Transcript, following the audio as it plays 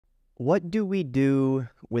What do we do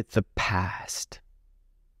with the past?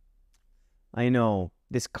 I know,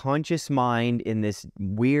 this conscious mind in this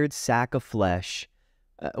weird sack of flesh,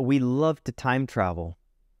 we love to time travel.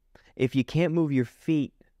 If you can't move your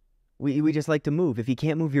feet, we just like to move. If you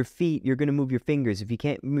can't move your feet, you're going to move your fingers. If you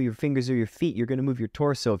can't move your fingers or your feet, you're going to move your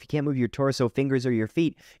torso. If you can't move your torso, fingers, or your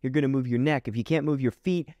feet, you're going to move your neck. If you can't move your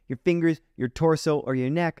feet, your fingers, your torso, or your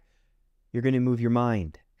neck, you're going to move your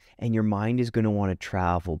mind. And your mind is going to want to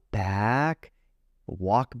travel back,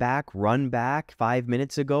 walk back, run back 5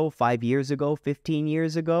 minutes ago, 5 years ago, 15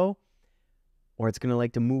 years ago. Or it's going to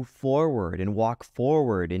like to move forward and walk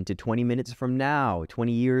forward into 20 minutes from now,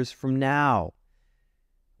 20 years from now.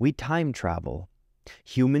 We time travel.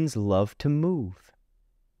 Humans love to move.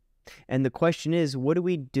 And the question is, what do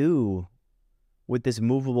we do with this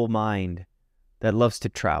movable mind that loves to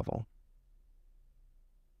travel?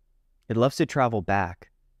 It loves to travel back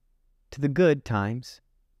to the good times,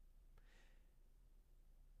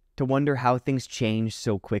 to wonder how things changed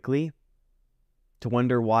so quickly, to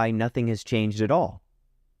wonder why nothing has changed at all,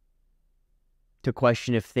 to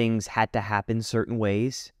question if things had to happen certain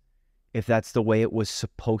ways, if that's the way it was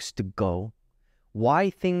supposed to go, why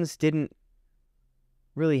things didn't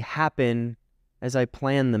really happen as I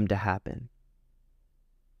planned them to happen.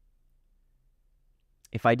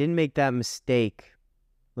 If I didn't make that mistake,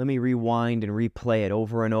 let me rewind and replay it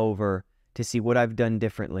over and over to see what I've done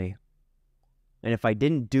differently. And if I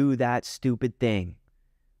didn't do that stupid thing,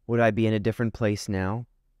 would I be in a different place now?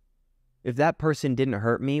 If that person didn't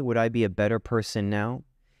hurt me, would I be a better person now?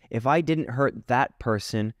 If I didn't hurt that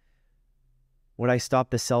person, would I stop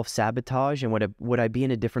the self-sabotage and would I be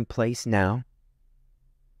in a different place now?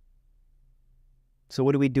 So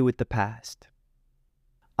what do we do with the past?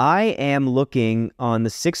 I am looking on the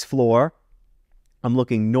 6th floor. I'm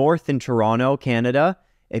looking north in Toronto, Canada.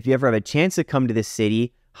 If you ever have a chance to come to this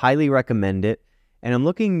city, highly recommend it. And I'm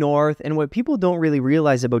looking north, and what people don't really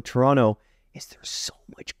realize about Toronto is there's so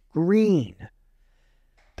much green.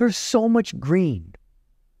 There's so much green.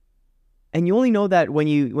 And you only know that when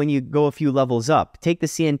you go a few levels up. Take the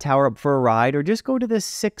CN Tower up for a ride, or just go to the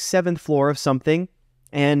 6th, 7th floor of something,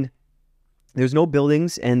 and there's no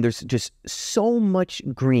buildings, and there's just so much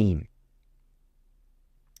green.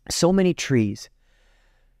 So many trees.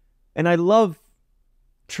 And I love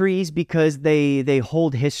trees because they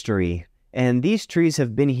hold history. And these trees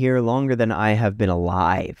have been here longer than I have been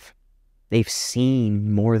alive. They've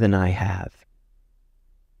seen more than I have.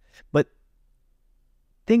 But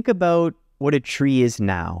think about what a tree is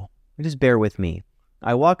now. Just bear with me.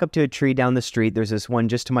 I walk up to a tree down the street. There's this one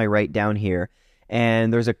just to my right down here.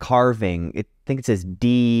 And there's a carving. I think it says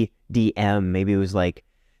DDM. Maybe it was like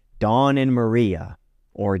Don and Maria.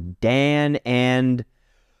 Or Dan and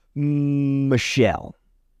Michelle.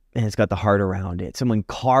 And it's got the heart around it. Someone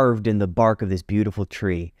carved in the bark of this beautiful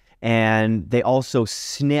tree. And they also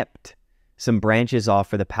snipped some branches off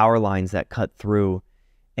for the power lines that cut through.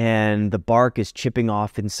 And the bark is chipping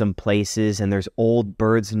off in some places. And there's old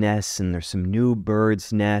birds' nests. And there's some new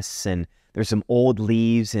birds' nests. And there's some old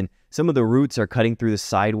leaves. And some of the roots are cutting through the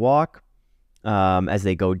sidewalk as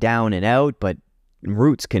they go down and out. But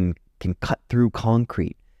roots can cut through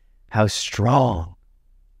concrete. How strong.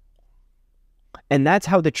 And that's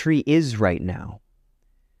how the tree is right now.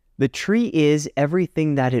 The tree is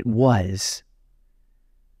everything that it was.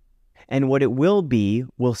 And what it will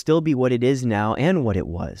still be what it is now and what it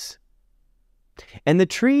was. And the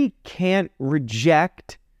tree can't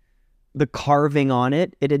reject the carving on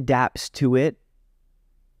it. It adapts to it.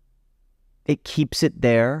 It keeps it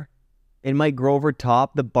there. It might grow over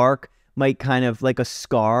top. The bark might kind of like a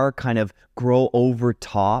scar kind of grow over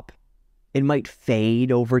top. It might fade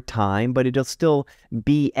over time, but it'll still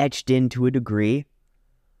be etched in to a degree.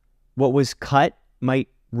 What was cut might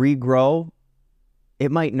regrow. It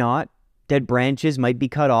might not. Dead branches might be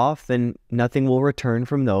cut off and nothing will return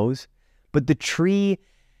from those. But the tree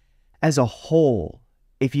as a whole,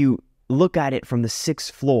 if you look at it from the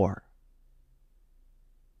 6th floor,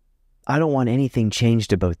 I don't want anything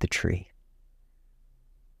changed about the tree.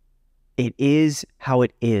 It is how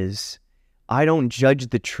it is. I don't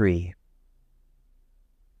judge the tree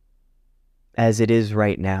as it is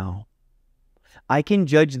right now. I can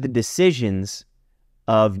judge the decisions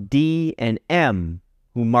of D and M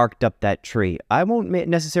who marked up that tree. I won't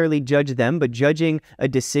necessarily judge them, but judging a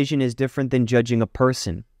decision is different than judging a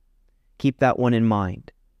person. Keep that one in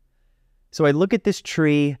mind. So I look at this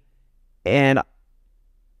tree, and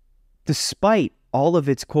despite all of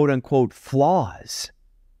its quote-unquote flaws,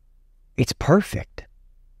 it's perfect.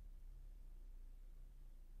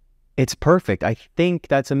 It's perfect. I think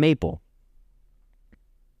that's a maple.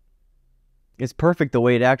 It's perfect the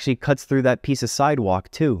way it actually cuts through that piece of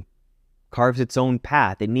sidewalk too. Carves its own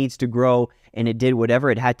path. It needs to grow, and it did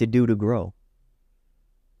whatever it had to do to grow.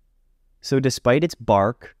 So despite its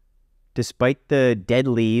bark, despite the dead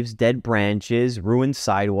leaves, dead branches, ruined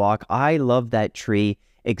sidewalk, I love that tree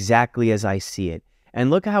exactly as I see it.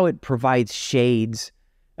 And look how it provides shade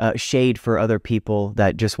for other people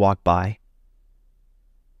that just walk by.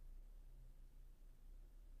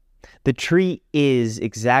 The tree is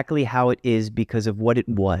exactly how it is because of what it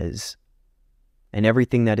was and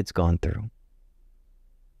everything that it's gone through.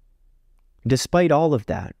 Despite all of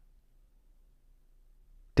that,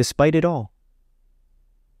 despite it all,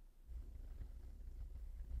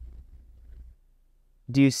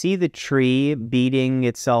 do you see the tree beating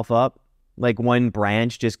itself up? Like one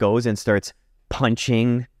branch just goes and starts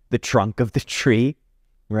punching the trunk of the tree,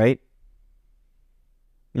 right?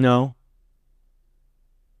 No.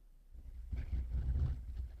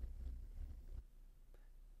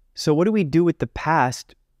 So what do we do with the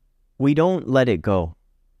past? We don't let it go.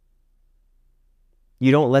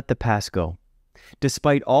 You don't let the past go.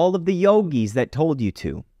 Despite all of the yogis that told you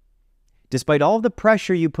to. Despite all the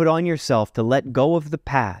pressure you put on yourself to let go of the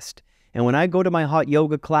past. And when I go to my hot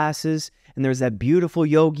yoga classes and there's that beautiful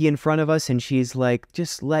yogi in front of us and she's like,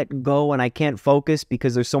 just let go, and I can't focus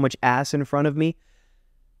because there's so much ass in front of me,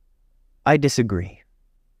 I disagree.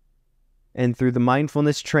 And through the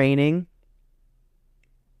mindfulness training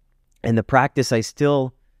and the practice I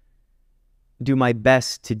still do my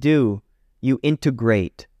best to do, you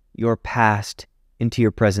integrate your past into your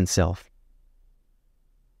present self.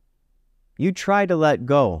 You try to let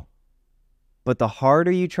go, but the harder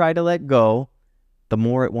you try to let go, the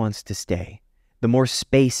more it wants to stay, the more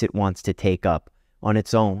space it wants to take up on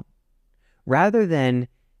its own. Rather than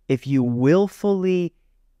if you willfully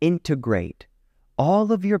integrate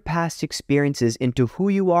all of your past experiences into who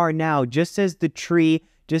you are now, just as the tree,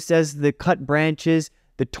 just as the cut branches,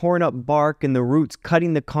 the torn up bark and the roots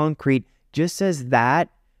cutting the concrete, just as that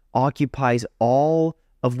occupies all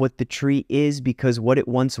of what the tree is because what it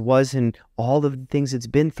once was and all of the things it's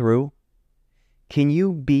been through, can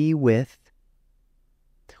you be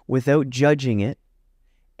without judging it,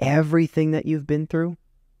 everything that you've been through?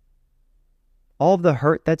 All of the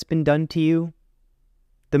hurt that's been done to you,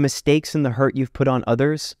 the mistakes and the hurt you've put on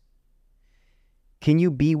others, can you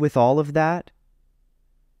be with all of that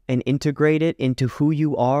and integrate it into who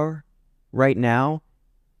you are right now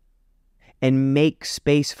and make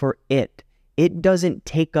space for it? It doesn't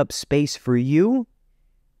take up space for you.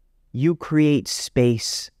 You create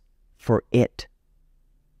space for it.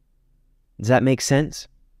 Does that make sense?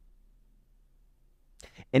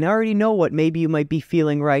 And I already know what maybe you might be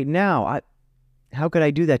feeling right now. How could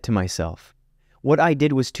I do that to myself? What I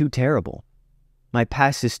did was too terrible. My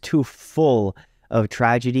past is too full of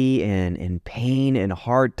tragedy and pain and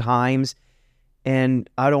hard times. And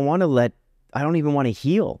I don't even want to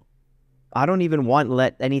heal. I don't even want to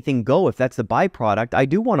let anything go. If that's the byproduct, I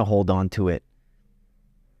do want to hold on to it.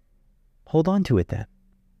 Hold on to it then.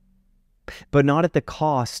 But not at the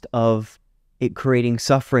cost of it creating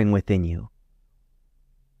suffering within you.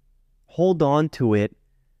 Hold on to it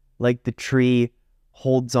like the tree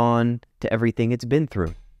holds on to everything it's been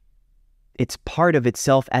through. It's part of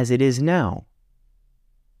itself as it is now.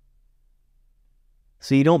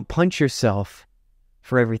 So you don't punch yourself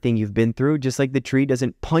for everything you've been through, just like the tree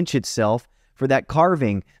doesn't punch itself for that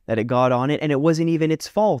carving that it got on it, and it wasn't even its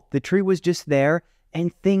fault. The tree was just there,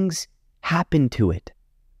 and things happened to it.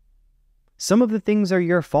 Some of the things are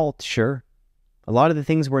your fault, sure. A lot of the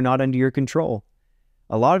things were not under your control.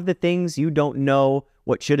 A lot of the things you don't know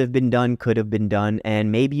what should have been done, could have been done,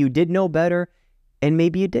 and maybe you did know better, and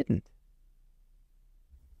maybe you didn't.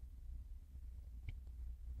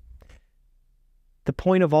 The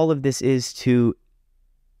point of all of this is to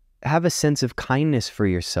have a sense of kindness for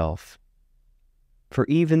yourself, for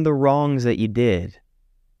even the wrongs that you did.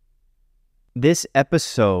 This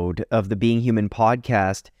episode of the Being Human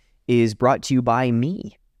podcast is brought to you by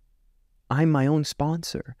me. I'm my own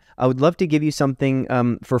sponsor. I would love to give you something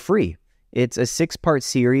for free. It's a 6-part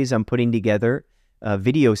series I'm putting together, a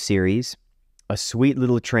video series, a sweet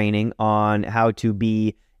little training on how to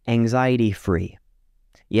be anxiety-free.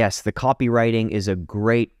 Yes, the copywriting is a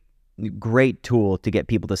great tool to get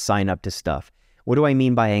people to sign up to stuff. What do I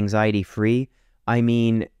mean by anxiety-free? I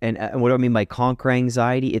mean, and what do I mean by conquer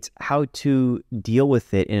anxiety? It's how to deal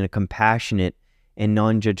with it in a compassionate and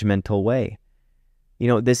non-judgmental way. You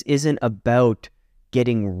know, this isn't about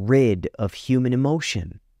getting rid of human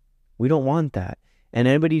emotion. We don't want that. And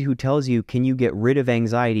anybody who tells you, can you get rid of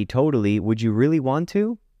anxiety totally, would you really want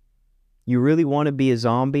to? You really want to be a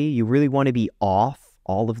zombie? You really want to be off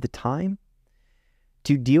all of the time?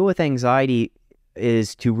 To deal with anxiety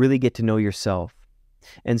is to really get to know yourself.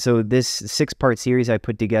 And so this 6-part series I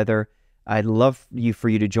put together, I'd love for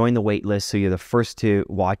you to join the wait list so you're the first to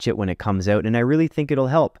watch it when it comes out. And I really think it'll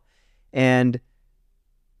help. And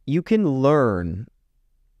you can learn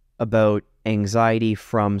about anxiety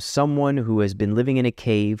from someone who has been living in a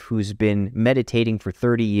cave, who's been meditating for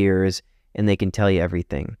 30 years, and they can tell you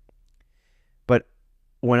everything. But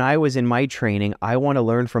when I was in my training, I want to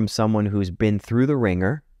learn from someone who's been through the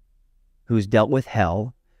ringer, who's dealt with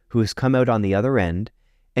hell, who's come out on the other end,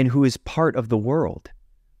 and who is part of the world,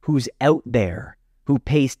 who's out there, who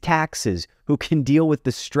pays taxes, who can deal with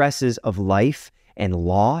the stresses of life and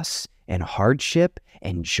loss and hardship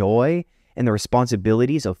and joy and the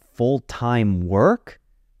responsibilities of full-time work,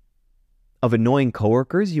 of annoying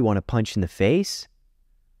coworkers you want to punch in the face,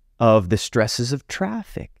 of the stresses of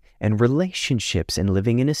traffic and relationships and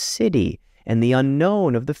living in a city and the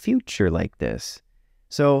unknown of the future like this.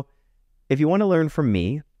 So if you want to learn from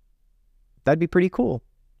me, that'd be pretty cool.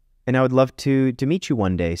 And I would love to meet you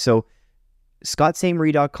one day. So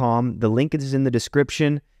scottstmarie.com, the link is in the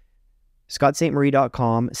description,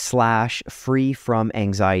 scottstmarie.com/free from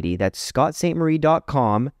anxiety. That's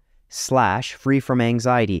scottstmarie.com/free from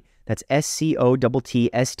anxiety. That's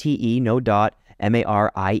SCOTTSTE, no dot,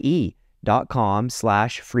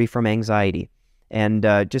 MARIE.com/free from anxiety. And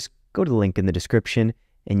just go to the link in the description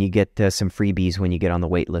and you get some freebies when you get on the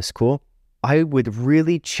wait list. Cool? I would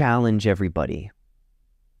really challenge everybody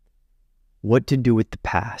what to do with the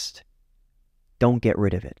past. Don't get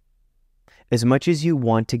rid of it. As much as you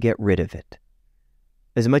want to get rid of it,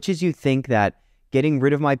 as much as you think that getting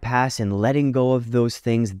rid of my past and letting go of those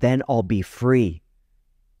things, then I'll be free.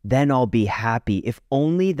 Then I'll be happy. If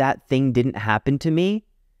only that thing didn't happen to me,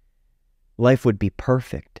 life would be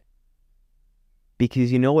perfect.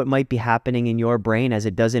 Because you know what might be happening in your brain as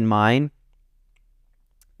it does in mine?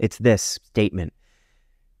 It's this statement.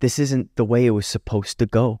 This isn't the way it was supposed to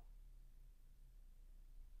go.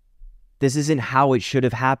 This isn't how it should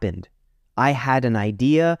have happened. I had an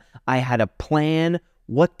idea. I had a plan.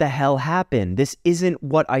 What the hell happened? This isn't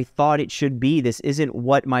what I thought it should be. This isn't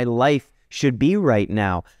what my life should be right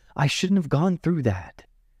now. I shouldn't have gone through that.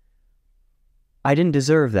 I didn't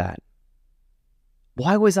deserve that.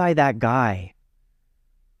 Why was I that guy?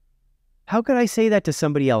 How could I say that to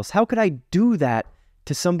somebody else? How could I do that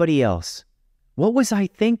to somebody else? What was I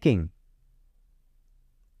thinking?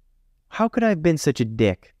 How could I have been such a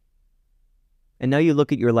dick? And now you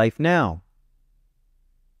look at your life now.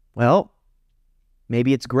 Well,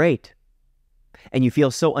 maybe it's great. And you feel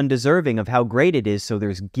so undeserving of how great it is, so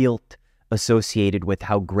there's guilt associated with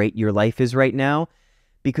how great your life is right now.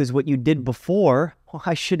 Because what you did before, well,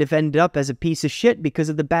 I should have ended up as a piece of shit because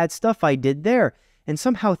of the bad stuff I did there. And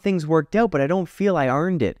somehow things worked out, but I don't feel I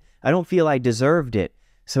earned it. I don't feel I deserved it.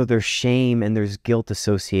 So there's shame and there's guilt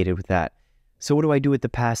associated with that. So what do I do with the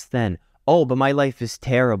past then? Oh, but my life is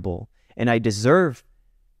terrible. And I deserve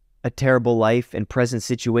a terrible life and present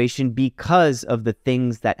situation because of the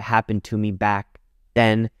things that happened to me back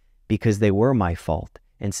then, because they were my fault.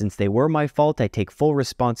 And since they were my fault, I take full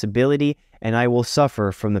responsibility and I will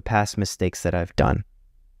suffer from the past mistakes that I've done.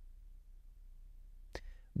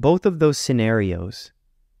 Both of those scenarios,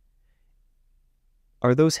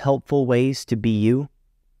 are those helpful ways to be you?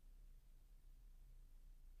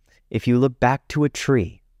 If you look back to a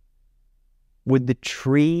tree, would the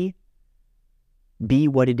tree be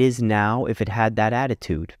what it is now if it had that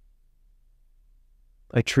attitude?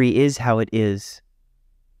 A tree is how it is.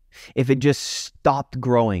 If it just stopped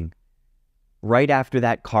growing right after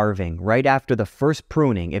that carving, right after the first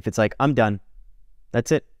pruning, if it's like, I'm done,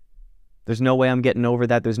 that's it. There's no way I'm getting over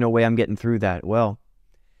that. There's no way I'm getting through that. Well,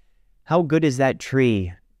 how good is that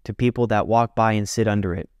tree to people that walk by and sit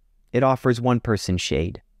under it? It offers one person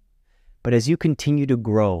shade. But as you continue to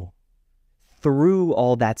grow through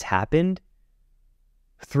all that's happened,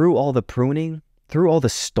 through all the pruning, through all the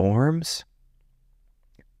storms,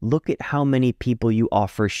 look at how many people you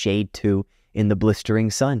offer shade to in the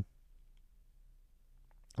blistering sun.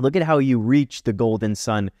 Look at how you reach the golden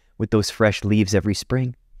sun with those fresh leaves every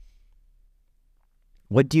spring.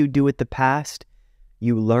 What do you do with the past?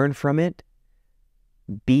 You learn from it.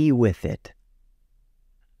 Be with it.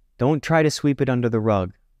 Don't try to sweep it under the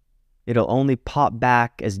rug. It'll only pop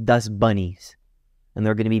back as dust bunnies, and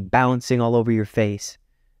they're going to be bouncing all over your face.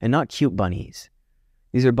 And not cute bunnies.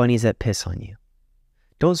 These are bunnies that piss on you.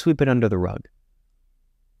 Don't sweep it under the rug.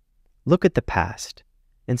 Look at the past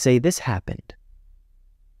and say, this happened.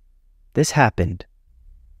 This happened.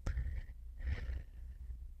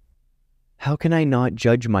 How can I not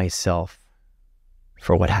judge myself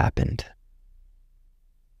for what happened?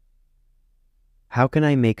 How can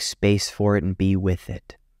I make space for it and be with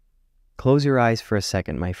it? Close your eyes for a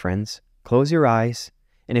second, my friends. Close your eyes.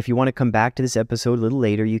 And if you want to come back to this episode a little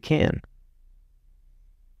later, you can.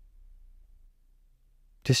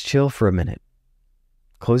 Just chill for a minute.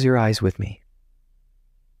 Close your eyes with me.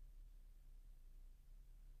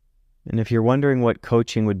 And if you're wondering what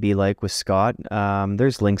coaching would be like with Scott,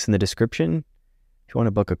 there's links in the description if you want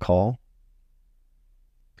to book a call.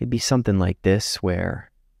 It'd be something like this, where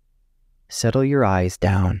settle your eyes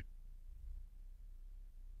down.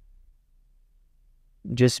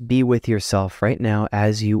 Just be with yourself right now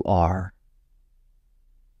as you are.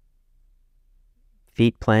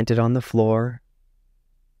 Feet planted on the floor,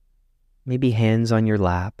 maybe hands on your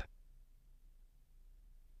lap,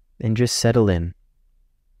 and just settle in.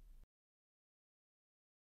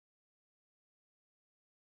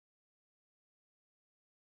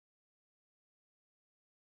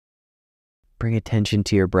 Bring attention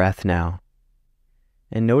to your breath now.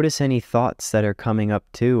 And notice any thoughts that are coming up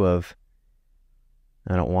too of,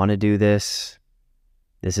 I don't want to do this.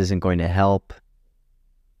 This isn't going to help.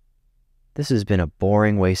 This has been a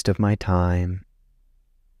boring waste of my time.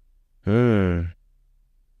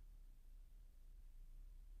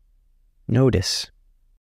 Notice.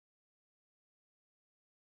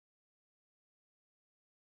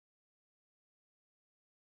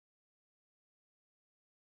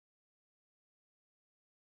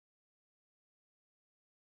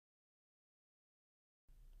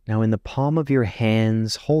 Now in the palm of your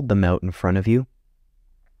hands, hold them out in front of you.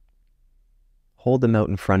 Hold them out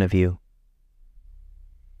in front of you.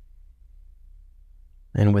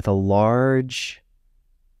 And with a large,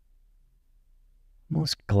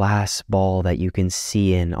 almost glass ball that you can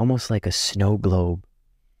see in, almost like a snow globe,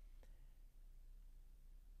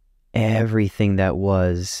 everything that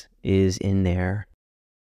was is in there.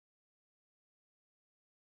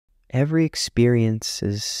 Every experience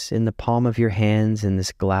is in the palm of your hands in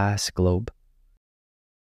this glass globe.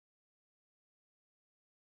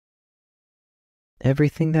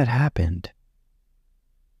 Everything that happened.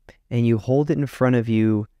 And you hold it in front of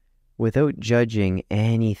you without judging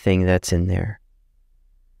anything that's in there.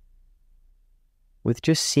 With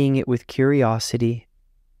just seeing it with curiosity,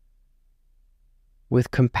 with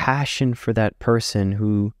compassion for that person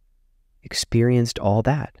who experienced all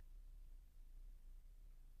that.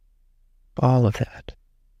 All of that.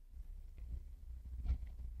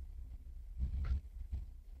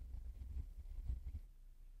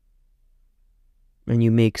 And you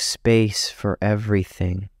make space for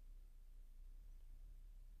everything.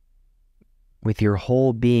 With your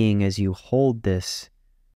whole being as you hold this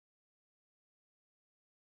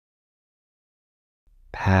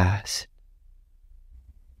past.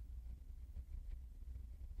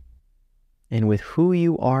 And with who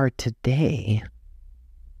you are today,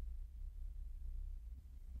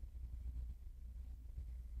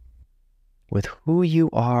 with who you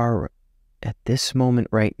are at this moment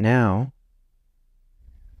right now,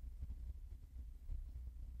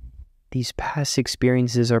 these past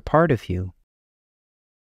experiences are part of you.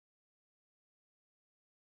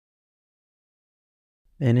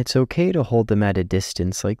 And it's okay to hold them at a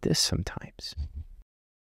distance like this sometimes.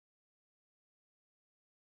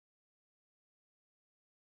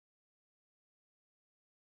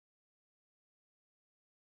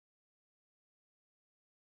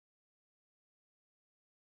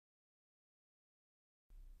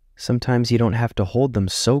 Sometimes you don't have to hold them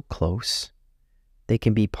so close. They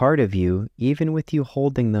can be part of you, even with you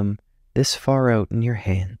holding them this far out in your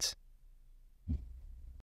hands.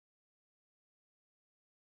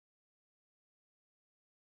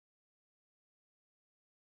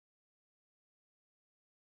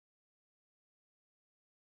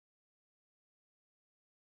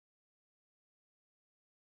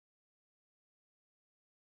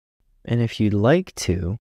 And if you'd like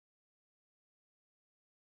to,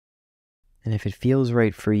 and if it feels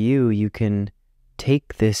right for you, you can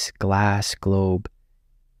take this glass globe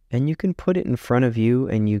and you can put it in front of you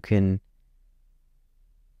and you can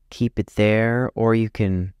keep it there, or you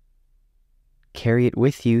can carry it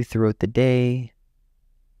with you throughout the day.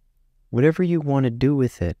 Whatever you want to do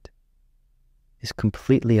with it is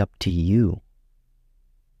completely up to you.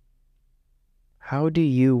 How do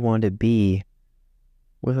you want to be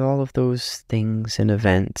with all of those things and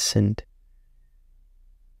events and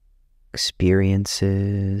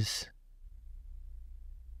experiences?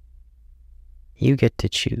 You get to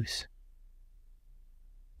choose.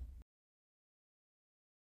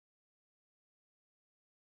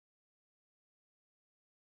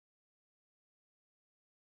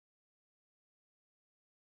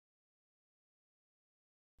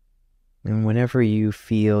 And whenever you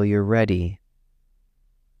feel you're ready,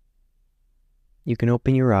 You can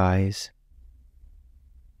open your eyes.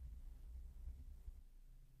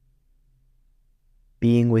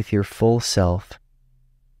 Being with your full self.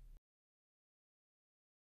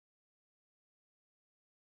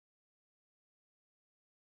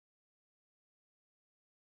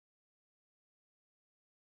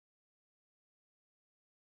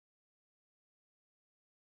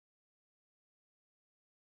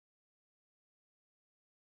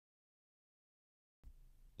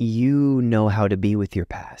 You know how to be with your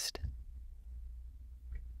past.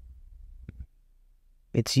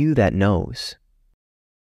 It's you that knows.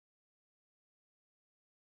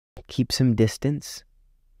 Keep some distance.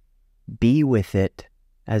 Be with it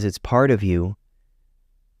as it's part of you,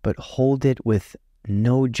 but hold it with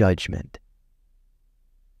no judgment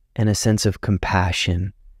and a sense of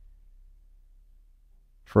compassion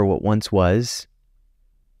for what once was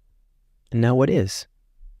and now what is.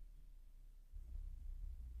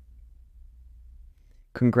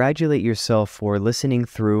 Congratulate yourself for listening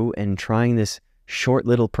through and trying this short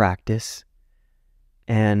little practice.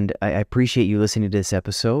 And I appreciate you listening to this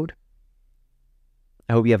episode.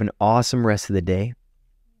 I hope you have an awesome rest of the day,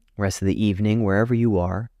 rest of the evening, wherever you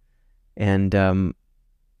are. And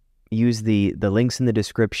use the links in the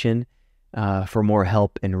description for more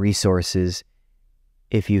help and resources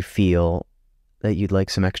if you feel that you'd like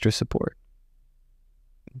some extra support.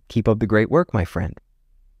 Keep up the great work, my friend.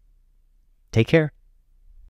 Take care.